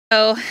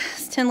So,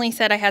 as Tinley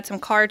said, I had some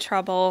car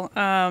trouble.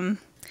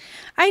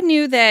 I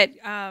knew that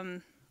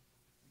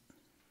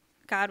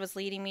God was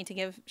leading me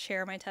to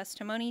share my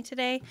testimony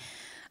today,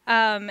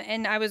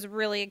 and I was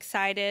really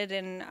excited.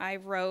 And I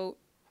wrote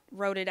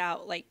it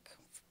out like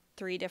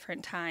 3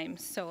 different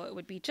times, so it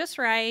would be just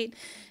right,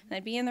 and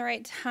I'd be in the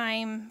right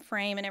time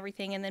frame and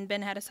everything. And then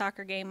Ben had a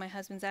soccer game. My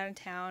husband's out of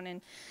town,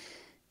 and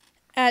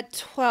at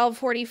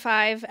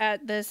 12:45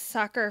 at this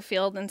soccer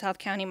field in South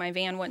County, my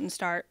van wouldn't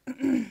start.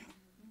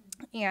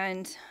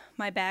 And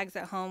my bag's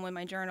at home with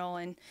my journal.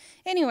 And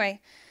anyway,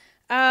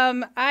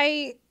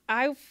 I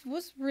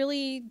was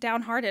really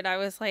downhearted. I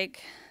was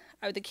like,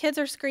 the kids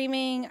are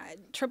screaming.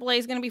 AAA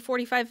is going to be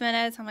 45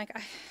 minutes. I'm like,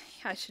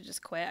 I should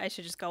just quit. I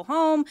should just go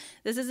home.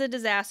 This is a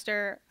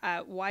disaster.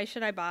 Why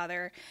should I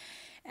bother?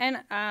 And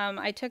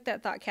I took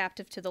that thought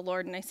captive to the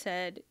Lord, and I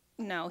said,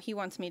 no, he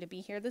wants me to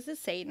be here. This is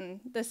Satan.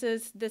 This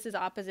is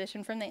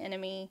opposition from the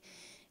enemy.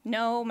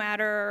 No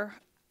matter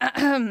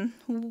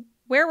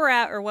where we're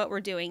at or what we're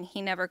doing,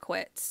 he never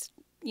quits,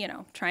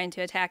 trying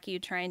to attack you,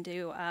 trying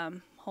to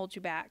hold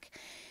you back.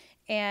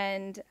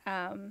 And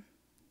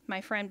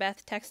my friend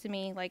Beth texted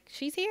me, like,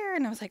 she's here.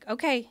 And I was like,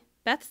 okay,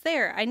 Beth's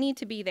there. I need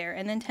to be there.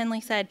 And then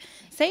Tinley said,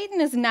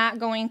 Satan is not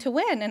going to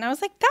win. And I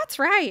was like, that's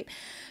right.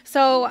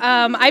 So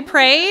I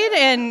prayed,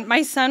 and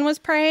my son was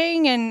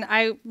praying, and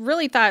I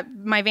really thought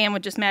my van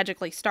would just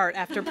magically start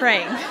after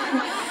praying.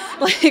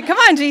 Like, come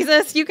on,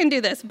 Jesus, you can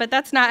do this. But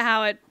that's not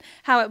how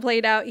it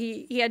played out.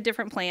 He had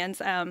different plans.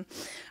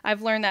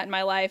 I've learned that in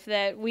my life,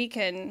 that we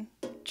can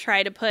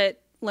try to put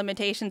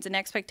limitations and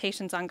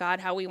expectations on God,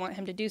 how we want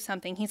him to do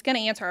something. He's going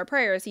to answer our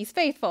prayers. He's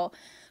faithful,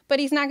 but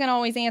he's not going to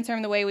always answer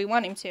them the way we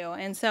want him to.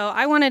 And so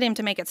I wanted him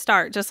to make it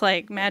start just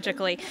like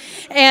magically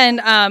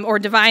and or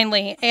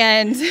divinely.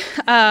 And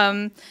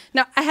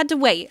no, I had to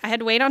wait. I had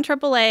to wait on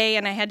AAA,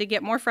 and I had to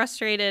get more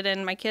frustrated,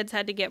 and my kids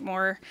had to get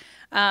more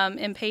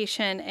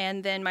impatient.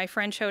 And then my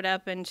friend showed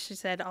up, and she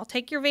said, I'll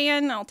take your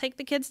van. I'll take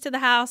the kids to the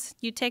house.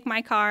 You take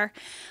my car.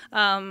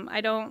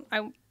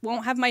 I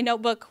won't have my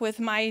notebook with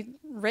my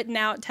written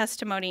out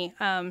testimony.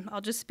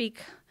 I'll just speak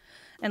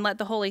and let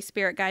the Holy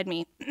Spirit guide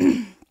me.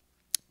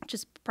 Which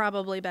is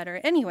probably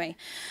better. Anyway,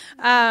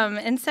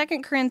 in 2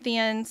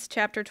 Corinthians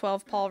chapter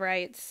 12, Paul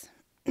writes,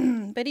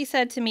 but he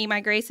said to me,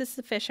 my grace is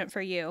sufficient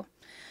for you,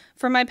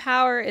 for my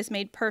power is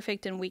made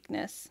perfect in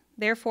weakness.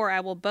 Therefore, I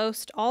will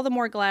boast all the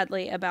more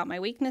gladly about my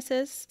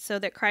weaknesses, so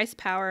that Christ's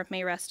power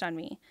may rest on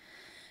me.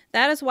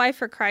 That is why,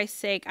 for Christ's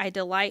sake, I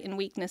delight in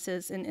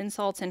weaknesses, in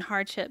insults, and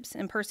hardships,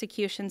 and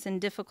persecutions,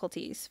 and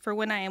difficulties. For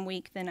when I am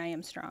weak, then I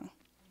am strong.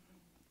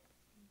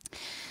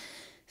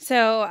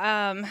 So,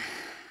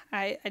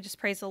 I just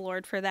praise the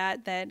Lord for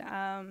that that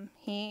I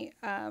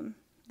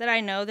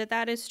know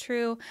that is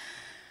true.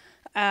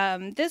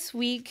 This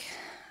week,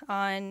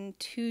 on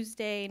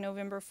Tuesday,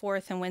 November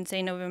 4th, and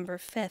Wednesday, November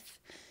 5th,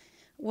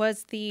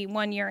 was the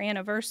 1-year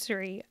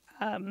anniversary.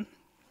 I'm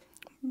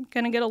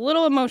going to get a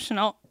little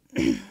emotional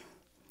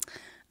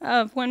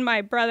of when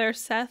my brother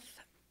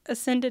Seth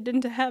ascended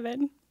into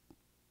heaven.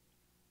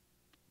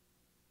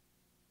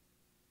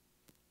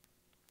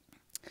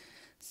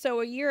 So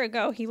a year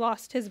ago, he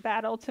lost his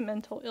battle to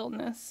mental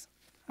illness.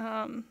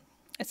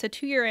 It's a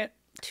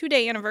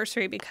 2-day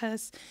anniversary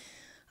because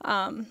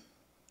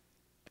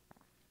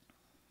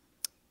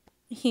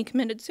he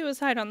committed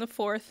suicide on the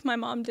 4th. My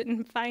mom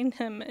didn't find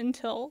him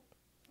until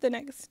the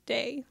next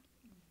day.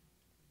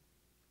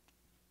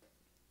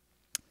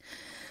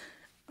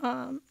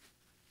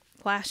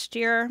 Last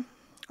year,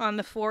 on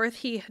the 4th,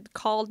 he had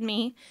called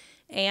me,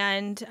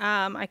 and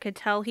I could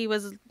tell he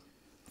was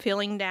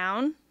feeling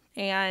down.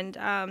 And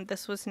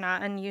this was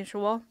not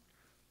unusual.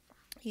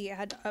 He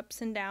had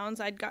ups and downs.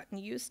 I'd gotten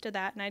used to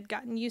that, and I'd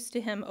gotten used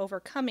to him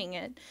overcoming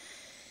it.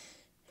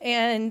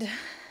 And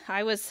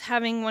I was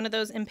having one of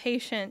those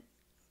impatient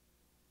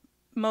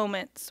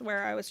moments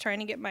where I was trying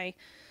to get my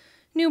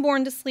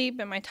newborn to sleep,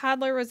 and my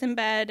toddler was in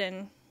bed,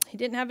 and he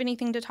didn't have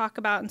anything to talk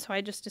about. And so I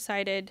just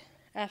decided,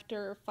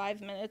 after 5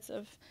 minutes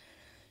of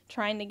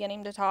trying to get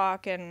him to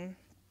talk and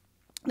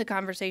the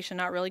conversation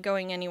not really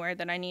going anywhere,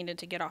 that I needed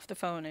to get off the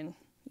phone and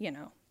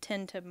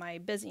tend to my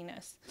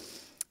busyness.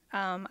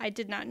 I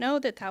did not know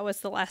that was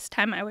the last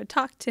time I would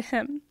talk to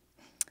him.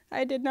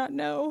 I did not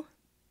know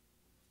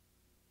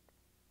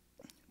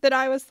that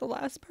I was the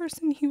last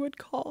person he would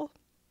call.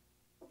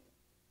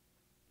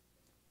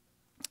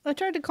 I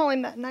tried to call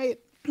him that night,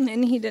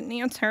 and he didn't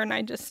answer, and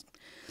I just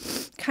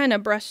kind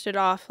of brushed it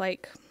off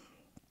like,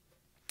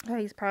 oh,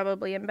 he's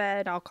probably in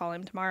bed. I'll call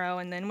him tomorrow.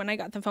 And then when I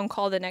got the phone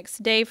call the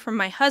next day from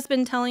my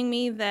husband telling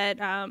me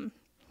that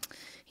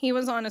he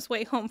was on his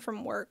way home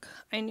from work,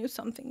 I knew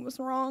something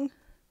was wrong.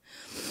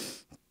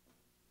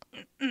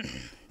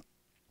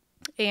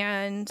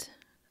 And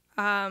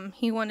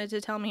he wanted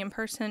to tell me in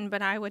person,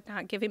 but I would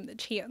not give him the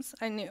chance.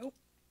 I knew.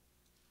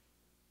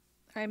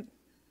 I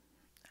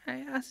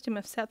asked him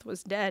if Seth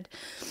was dead,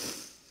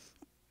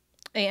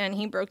 and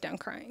he broke down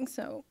crying.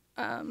 So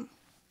I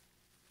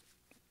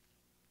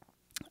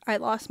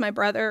lost my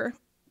brother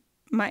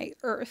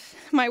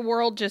my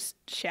world just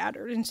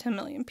shattered into a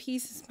million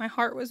pieces. My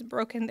heart was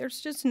broken.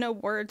 There's just no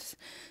words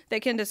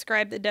that can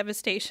describe the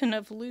devastation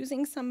of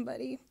losing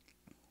somebody.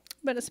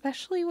 But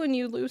especially when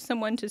you lose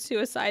someone to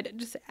suicide, it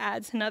just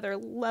adds another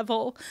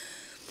level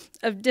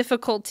of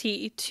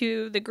difficulty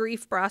to the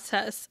grief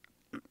process.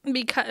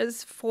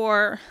 Because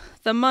for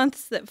the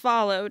months that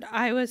followed,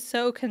 I was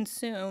so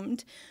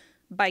consumed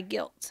by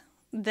guilt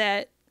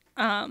that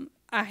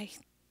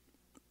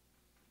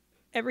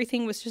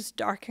everything was just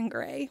dark and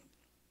gray.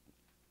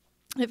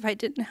 If I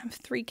didn't have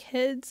 3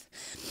 kids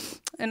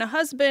and a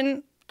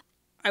husband,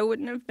 I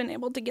wouldn't have been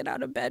able to get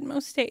out of bed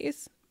most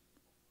days.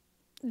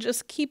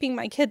 Just keeping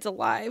my kids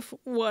alive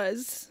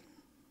was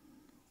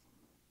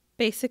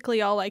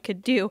basically all I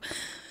could do.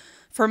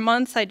 For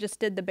months, I just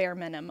did the bare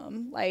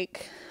minimum.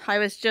 Like, I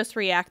was just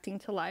reacting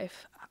to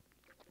life.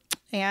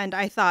 And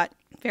I thought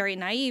very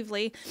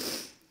naively,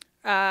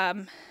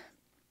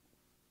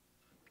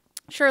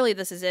 surely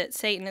this is it.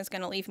 Satan is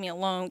going to leave me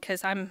alone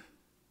because I'm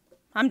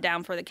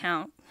down for the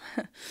count.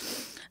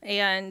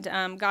 And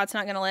God's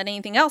not going to let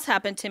anything else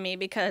happen to me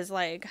because,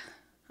 like,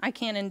 I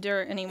can't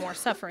endure any more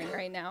suffering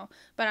right now.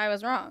 But I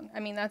was wrong. I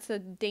mean, that's a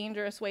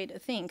dangerous way to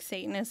think.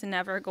 Satan is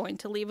never going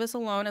to leave us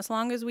alone. As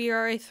long as we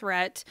are a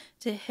threat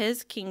to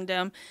his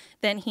kingdom,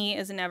 then he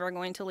is never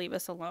going to leave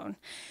us alone.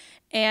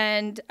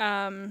 And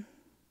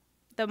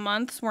the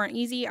months weren't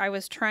easy. I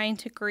was trying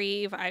to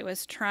grieve. I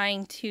was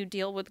trying to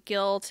deal with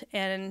guilt.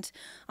 And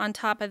on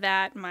top of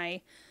that, my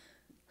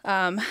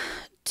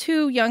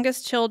 2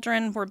 youngest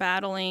children were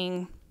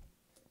battling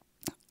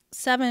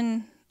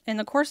in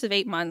the course of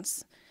 8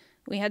 months.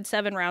 We had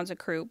 7 rounds of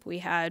croup. We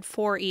had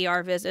 4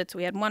 ER visits.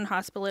 We had 1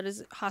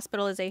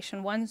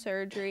 hospitalization, 1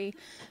 surgery.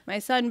 My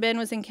son Ben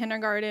was in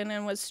kindergarten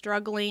and was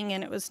struggling,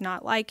 and it was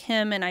not like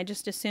him, and I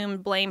just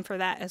assumed blame for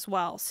that as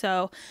well.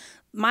 So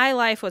my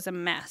life was a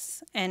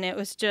mess, and it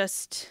was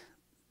just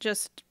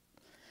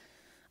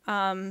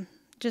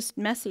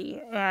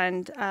messy.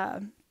 And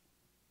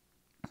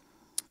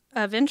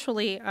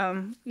eventually,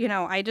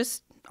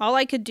 all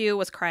I could do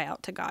was cry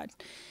out to God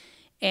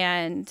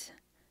and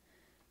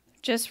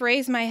just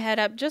raise my head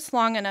up just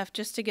long enough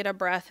just to get a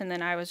breath, and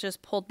then I was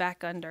just pulled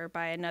back under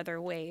by another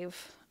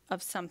wave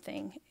of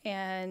something.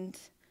 And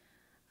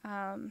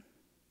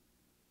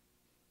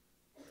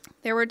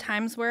there were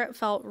times where it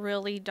felt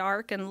really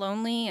dark and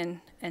lonely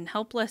and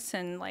helpless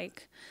and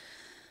like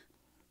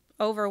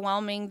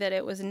overwhelming, that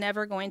it was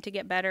never going to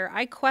get better.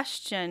 I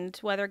questioned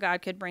whether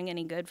God could bring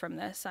any good from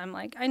this. I'm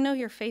like, I know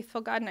you're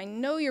faithful, God, and I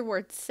know your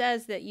word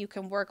says that you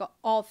can work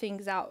all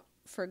things out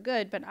for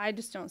good, but I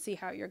just don't see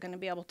how you're going to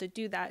be able to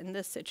do that in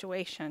this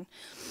situation.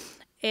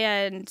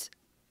 And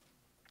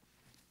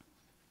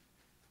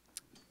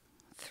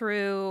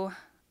through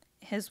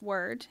his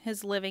word,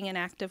 his living and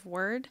active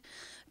word,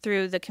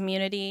 through the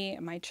community,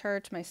 my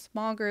church, my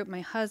small group,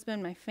 my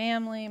husband, my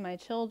family, my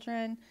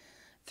children,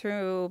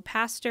 through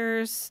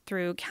pastors,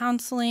 through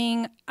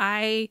counseling,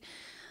 I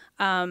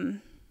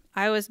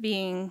was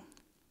being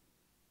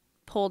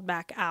pulled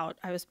back out.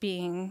 I was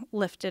being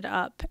lifted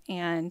up,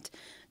 and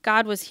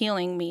God was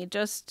healing me.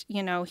 Just,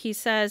 he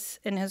says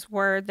in his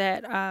word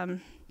that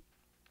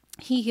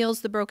he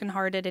heals the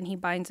brokenhearted and he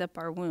binds up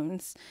our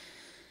wounds.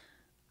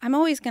 I'm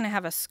always going to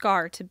have a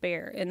scar to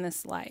bear in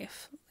this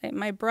life.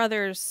 My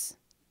brother's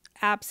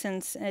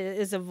absence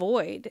is a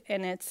void,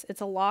 and it's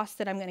a loss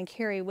that I'm going to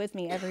carry with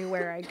me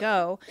everywhere I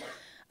go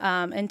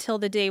until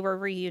the day we're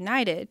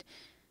reunited.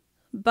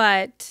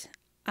 But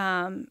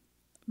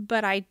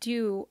I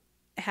do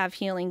have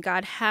healing.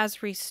 God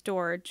has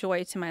restored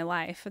joy to my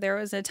life. There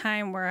was a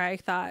time where I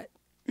thought,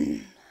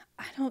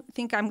 I don't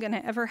think I'm going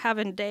to ever have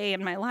a day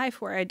in my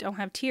life where I don't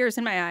have tears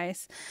in my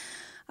eyes.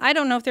 I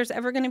don't know if there's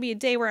ever going to be a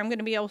day where I'm going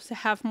to be able to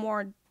have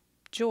more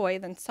joy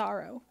than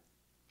sorrow.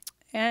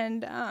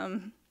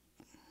 And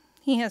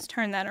he has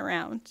turned that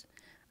around.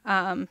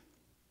 I'm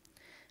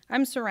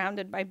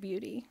surrounded by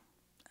beauty,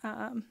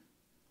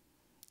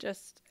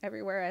 just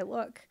everywhere I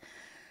look.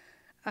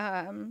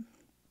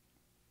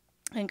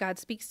 And God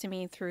speaks to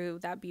me through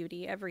that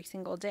beauty every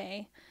single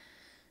day.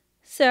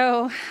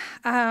 So,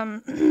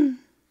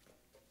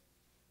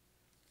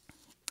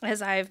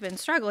 as I've been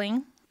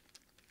struggling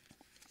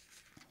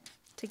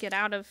to get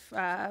out of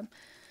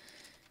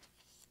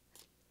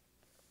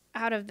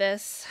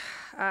this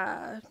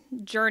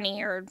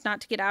journey, or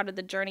not to get out of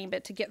the journey,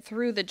 but to get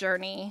through the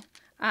journey,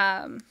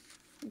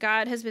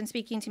 God has been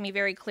speaking to me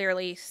very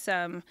clearly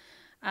some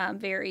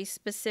very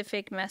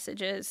specific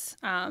messages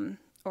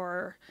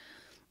or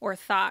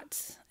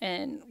thoughts,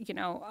 and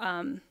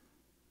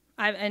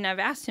I've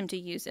asked him to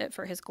use it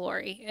for his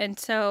glory. And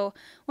so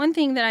one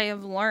thing that I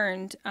have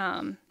learned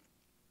on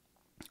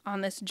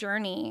this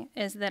journey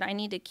is that I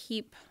need to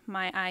keep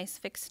my eyes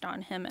fixed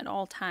on him at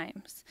all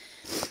times.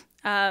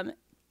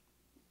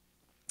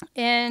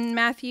 In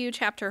Matthew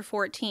chapter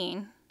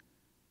 14,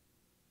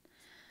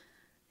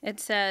 it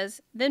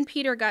says, "Then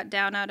Peter got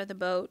down out of the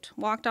boat,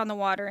 walked on the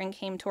water, and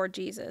came toward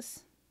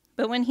Jesus.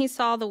 But when he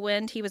saw the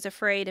wind, he was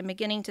afraid, and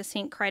beginning to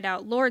sink, cried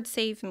out, 'Lord,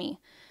 save me.'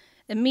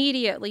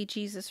 Immediately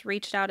Jesus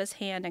reached out his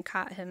hand and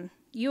caught him.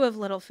 You of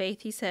little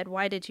faith, he said,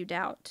 why did you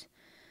doubt?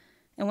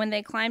 And when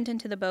they climbed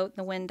into the boat,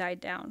 the wind died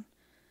down.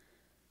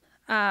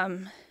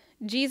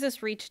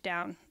 Jesus reached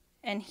down,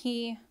 and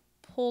he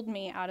pulled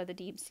me out of the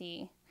deep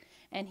sea,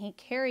 and he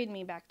carried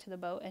me back to the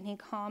boat, and he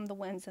calmed the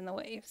winds and the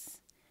waves.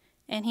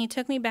 And he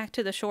took me back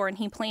to the shore, and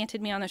he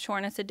planted me on the shore,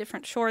 and it's a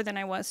different shore than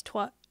I was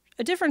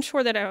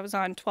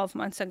on 12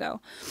 months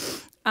ago.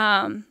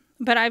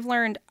 But I've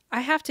learned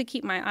I have to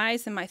keep my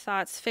eyes and my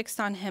thoughts fixed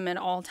on him at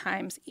all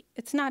times.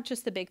 It's not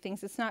just the big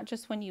things. It's not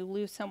just when you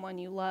lose someone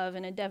you love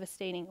in a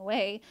devastating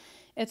way.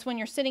 It's when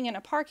you're sitting in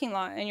a parking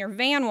lot and your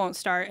van won't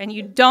start and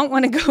you don't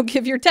want to go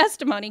give your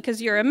testimony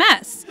because you're a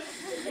mess.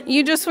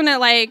 You just want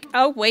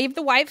to wave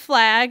the white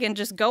flag and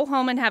just go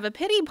home and have a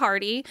pity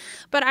party.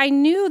 But I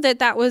knew that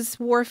that was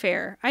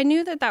warfare. I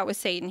knew that that was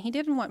Satan. He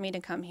didn't want me to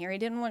come here. He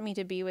didn't want me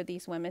to be with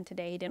these women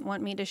today. He didn't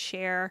want me to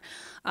share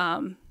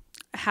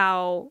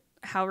how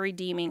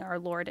redeeming our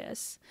Lord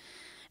is.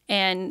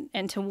 And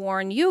to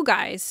warn you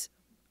guys,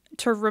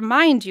 to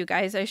remind you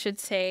guys, I should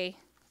say,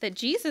 that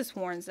Jesus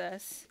warns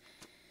us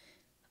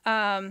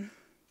in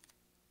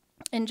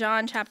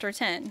John chapter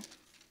 10,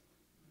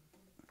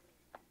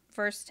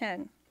 verse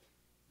 10.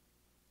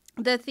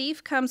 The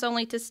thief comes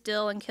only to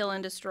steal and kill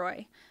and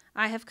destroy.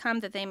 I have come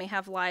that they may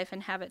have life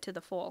and have it to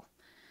the full.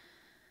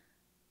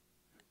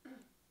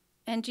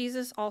 And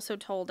Jesus also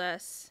told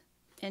us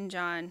in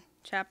John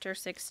chapter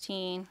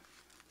 16,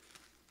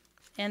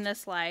 in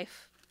this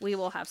life we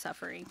will have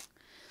suffering,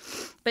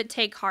 but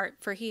take heart,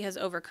 for he has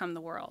overcome the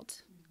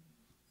world.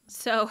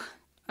 So,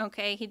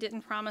 okay, he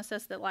didn't promise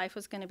us that life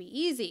was going to be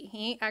easy.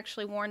 He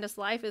actually warned us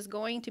life is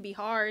going to be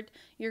hard.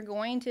 You're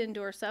going to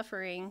endure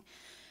suffering.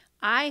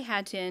 I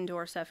had to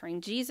endure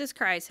suffering. Jesus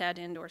Christ had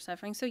to endure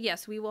suffering. So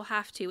yes, we will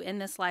have to in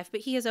this life,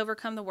 but he has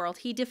overcome the world.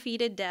 He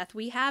defeated death.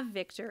 We have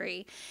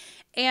victory.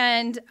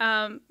 And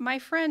my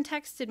friend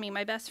texted me,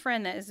 my best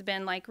friend that has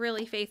been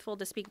really faithful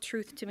to speak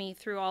truth to me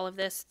through all of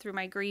this, through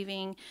my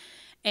grieving.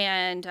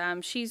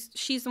 And she's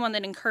the one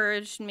that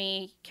encouraged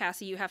me,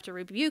 Cassie, you have to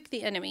rebuke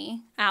the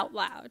enemy out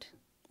loud.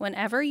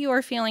 Whenever you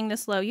are feeling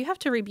this low, you have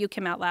to rebuke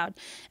him out loud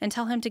and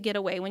tell him to get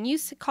away. When you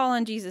call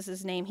on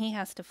Jesus' name, he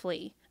has to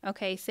flee.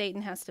 Okay,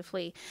 Satan has to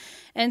flee.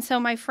 And so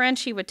my friend,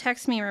 she would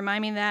text me and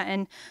remind me of that.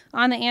 And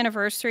on the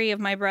anniversary of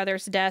my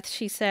brother's death,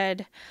 she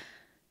said,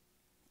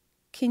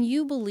 can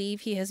you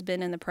believe he has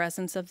been in the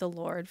presence of the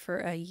Lord for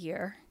a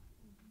year?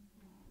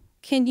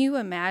 Can you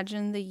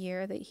imagine the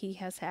year that he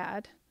has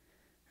had?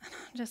 And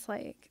I'm just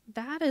like,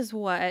 that is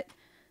what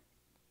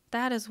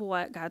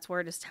God's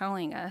word is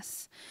telling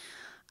us.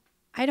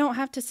 I don't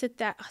have to sit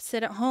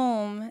at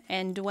home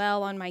and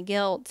dwell on my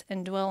guilt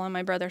and dwell on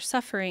my brother's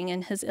suffering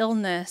and his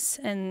illness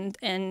and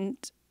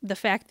the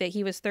fact that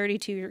he was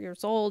 32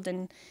 years old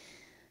and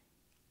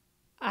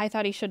I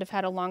thought he should have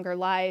had a longer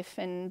life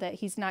and that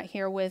he's not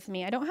here with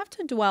me. I don't have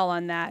to dwell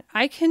on that.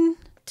 I can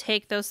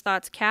take those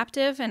thoughts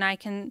captive and I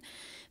can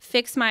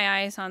fix my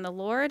eyes on the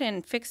Lord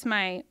and fix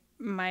my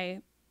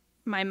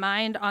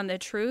mind on the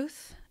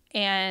truth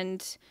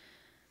and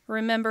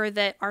remember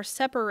that our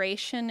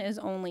separation is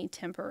only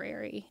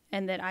temporary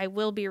and that I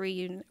will be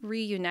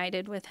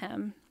reunited with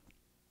him.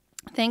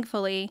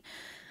 Thankfully,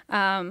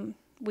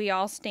 we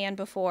all stand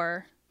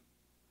before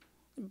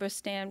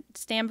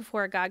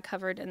God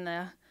covered in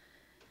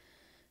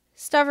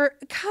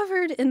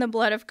the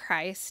blood of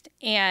Christ.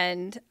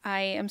 And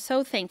I am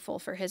so thankful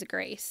for his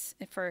grace,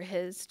 for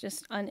his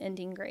just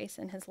unending grace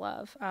and his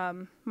love.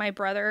 My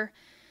brother,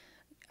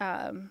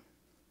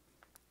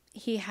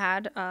 he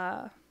had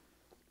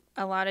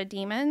a lot of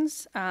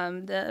demons.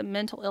 The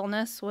mental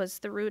illness was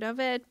the root of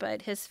it,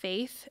 but his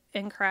faith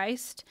in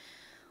Christ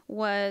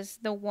was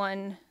the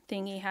one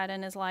thing he had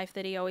in his life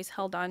that he always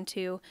held on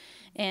to.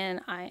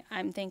 And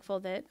I'm thankful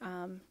that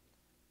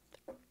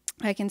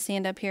I can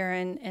stand up here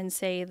and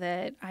say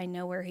that I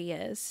know where he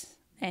is.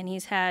 And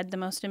he's had the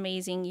most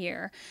amazing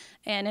year.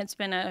 And it's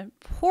been a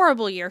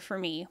horrible year for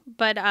me.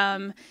 But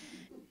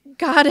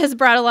God has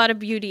brought a lot of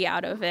beauty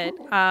out of it.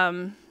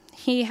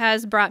 He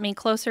has brought me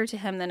closer to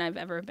him than I've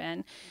ever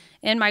been.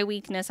 In my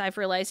weakness, I've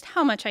realized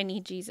how much I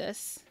need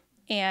Jesus.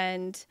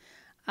 And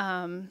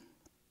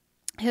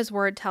his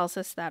word tells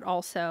us that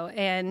also.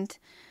 And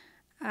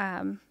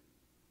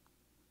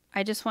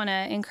I just want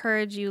to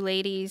encourage you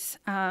ladies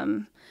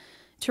to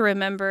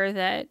remember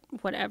that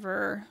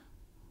whatever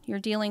you're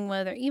dealing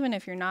with, or even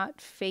if you're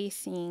not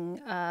facing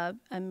a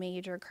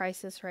major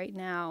crisis right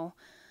now,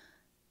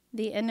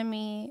 the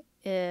enemy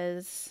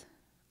is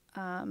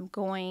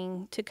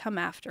going to come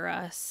after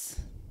us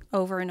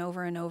over and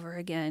over and over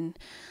again,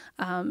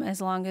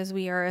 as long as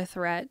we are a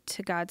threat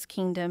to God's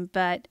kingdom.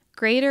 But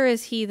greater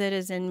is he that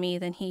is in me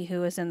than he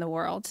who is in the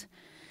world.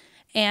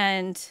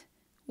 And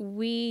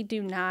we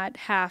do not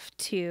have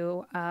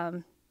to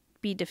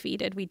be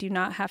defeated. We do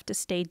not have to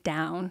stay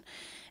down.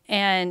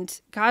 And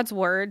God's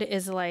word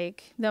is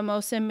like the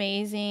most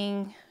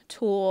amazing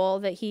tool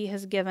that he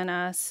has given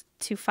us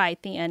to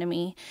fight the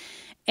enemy.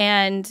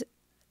 And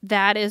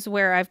that is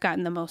where I've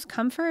gotten the most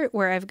comfort,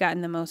 where I've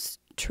gotten the most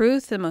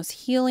truth, the most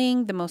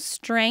healing, the most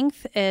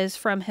strength is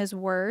from his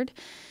word.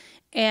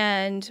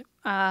 And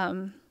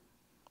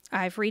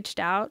I've reached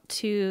out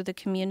to the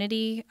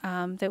community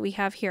that we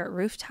have here at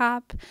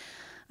Rooftop.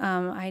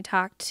 I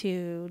talked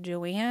to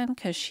Joanne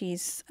because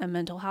she's a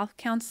mental health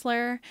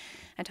counselor.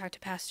 I talked to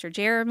Pastor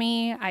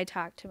Jeremy. I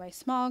talked to my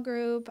small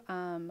group.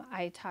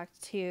 I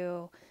talked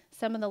to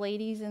some of the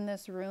ladies in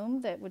this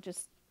room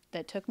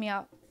that took me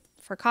out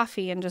for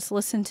coffee and just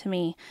listened to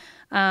me.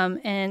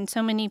 And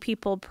so many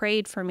people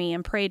prayed for me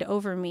and prayed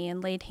over me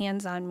and laid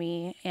hands on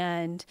me.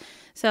 And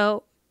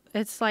so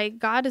it's like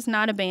God is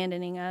not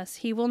abandoning us.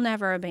 He will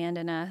never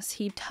abandon us.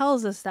 He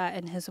tells us that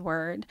in his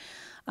word.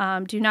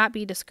 Do not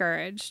be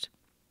discouraged,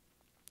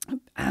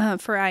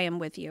 for I am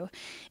with you.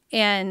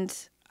 And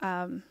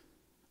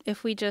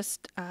if we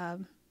just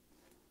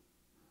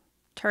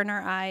take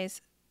our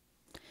eyes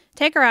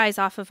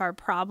off of our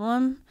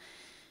problem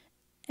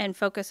and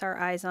focus our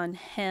eyes on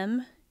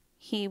him,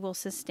 he will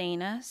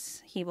sustain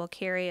us. He will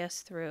carry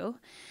us through.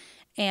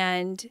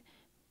 And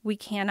we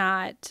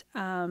cannot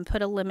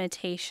put a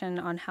limitation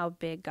on how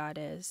big God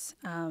is.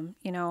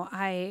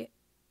 The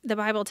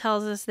Bible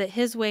tells us that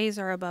his ways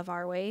are above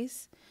our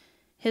ways.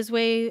 His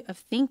way of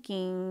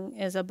thinking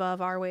is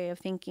above our way of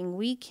thinking.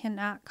 We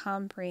cannot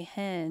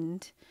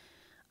comprehend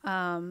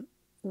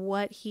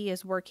what he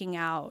is working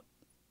out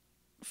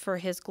for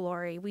his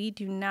glory. We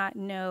do not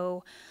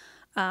know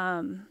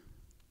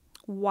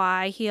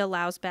why he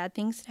allows bad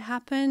things to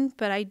happen,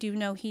 but I do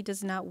know he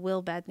does not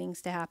will bad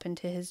things to happen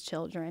to his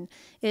children.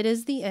 It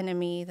is the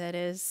enemy that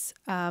is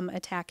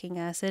attacking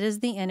us. It is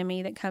the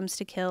enemy that comes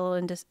to kill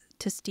and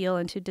to steal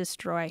and to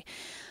destroy.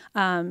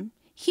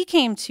 He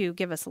came to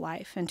give us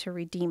life and to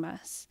redeem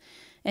us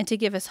and to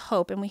give us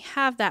hope. And we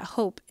have that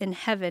hope in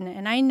heaven.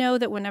 And I know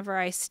that whenever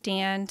I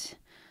stand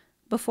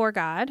before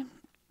God,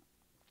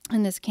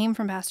 and this came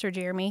from Pastor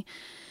Jeremy,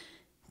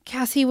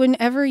 Cassie,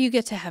 whenever you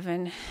get to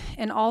heaven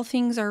and all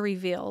things are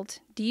revealed,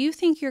 do you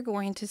think you're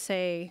going to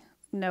say,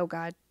 no,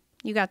 God,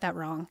 you got that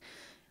wrong.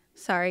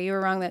 Sorry, you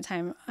were wrong that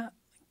time.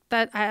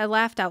 That I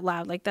laughed out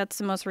loud. Like, that's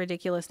the most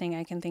ridiculous thing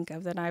I can think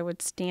of, that I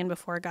would stand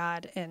before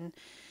God and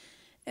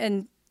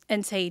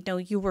say, no,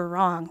 you were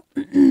wrong.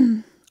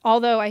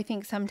 Although I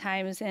think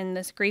sometimes in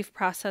this grief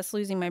process,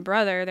 losing my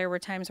brother, there were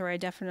times where I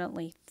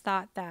definitely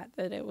thought that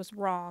it was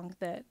wrong,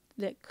 that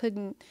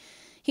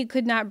he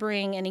could not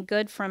bring any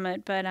good from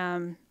it.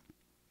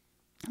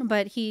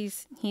 But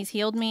he's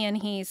healed me, and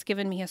he's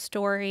given me a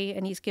story,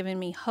 and he's given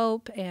me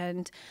hope.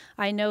 And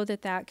I know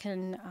that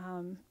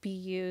can be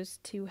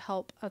used to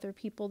help other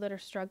people that are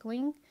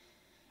struggling.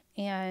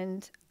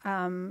 And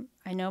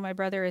I know my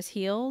brother is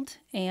healed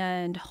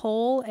and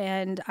whole,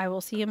 and I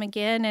will see him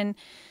again.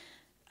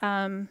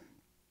 And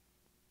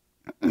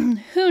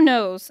who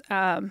knows?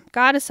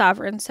 God is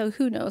sovereign, so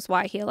who knows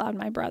why he allowed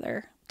my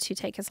brother to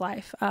take his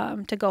life,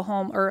 to go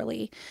home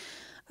early.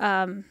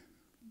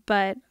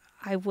 But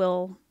I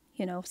will,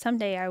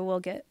 someday I will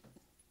get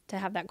to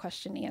have that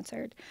question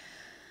answered.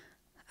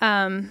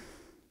 Anyway,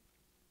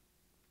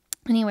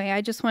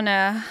 I just want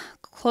to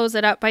close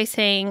it up by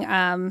saying,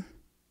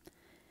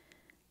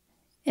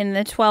 in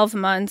the 12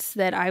 months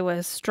that I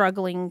was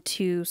struggling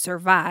to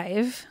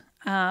survive,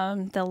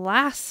 the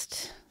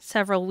last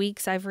several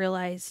weeks I've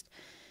realized,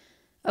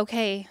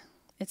 okay,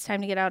 it's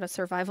time to get out of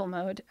survival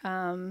mode.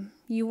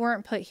 You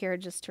weren't put here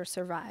just to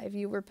survive.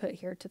 You were put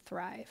here to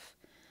thrive.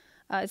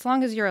 As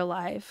long as you're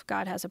alive,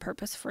 God has a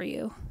purpose for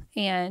you.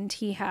 And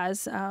he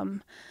has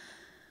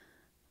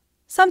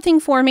something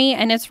for me,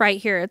 and it's right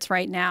here. It's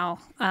right now.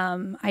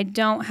 I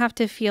don't have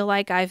to feel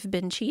like I've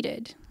been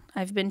cheated.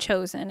 I've been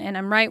chosen, and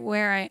I'm right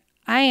where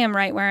I am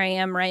right where I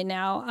am right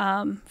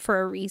now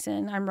for a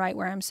reason. I'm right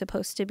where I'm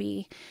supposed to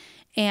be.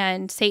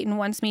 And Satan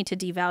wants me to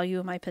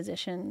devalue my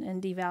position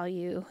and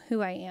devalue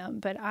who I am.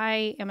 But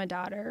I am a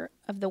daughter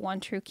of the one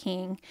true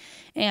King.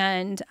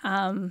 And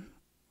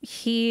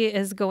he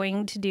is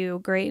going to do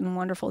great and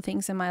wonderful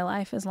things in my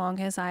life as long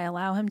as I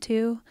allow him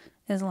to,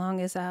 as long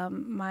as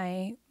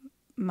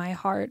my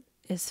heart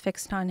is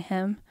fixed on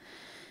him.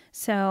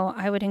 So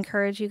I would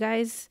encourage you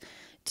guys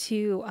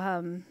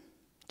to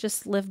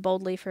just live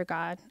boldly for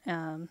God.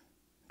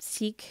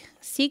 Seek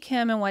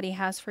him and what he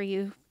has for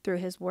you through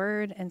his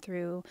word and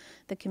through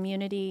the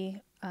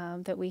community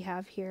that we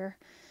have here.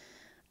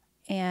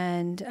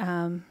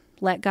 And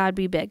let God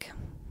be big.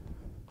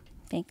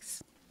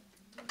 Thanks.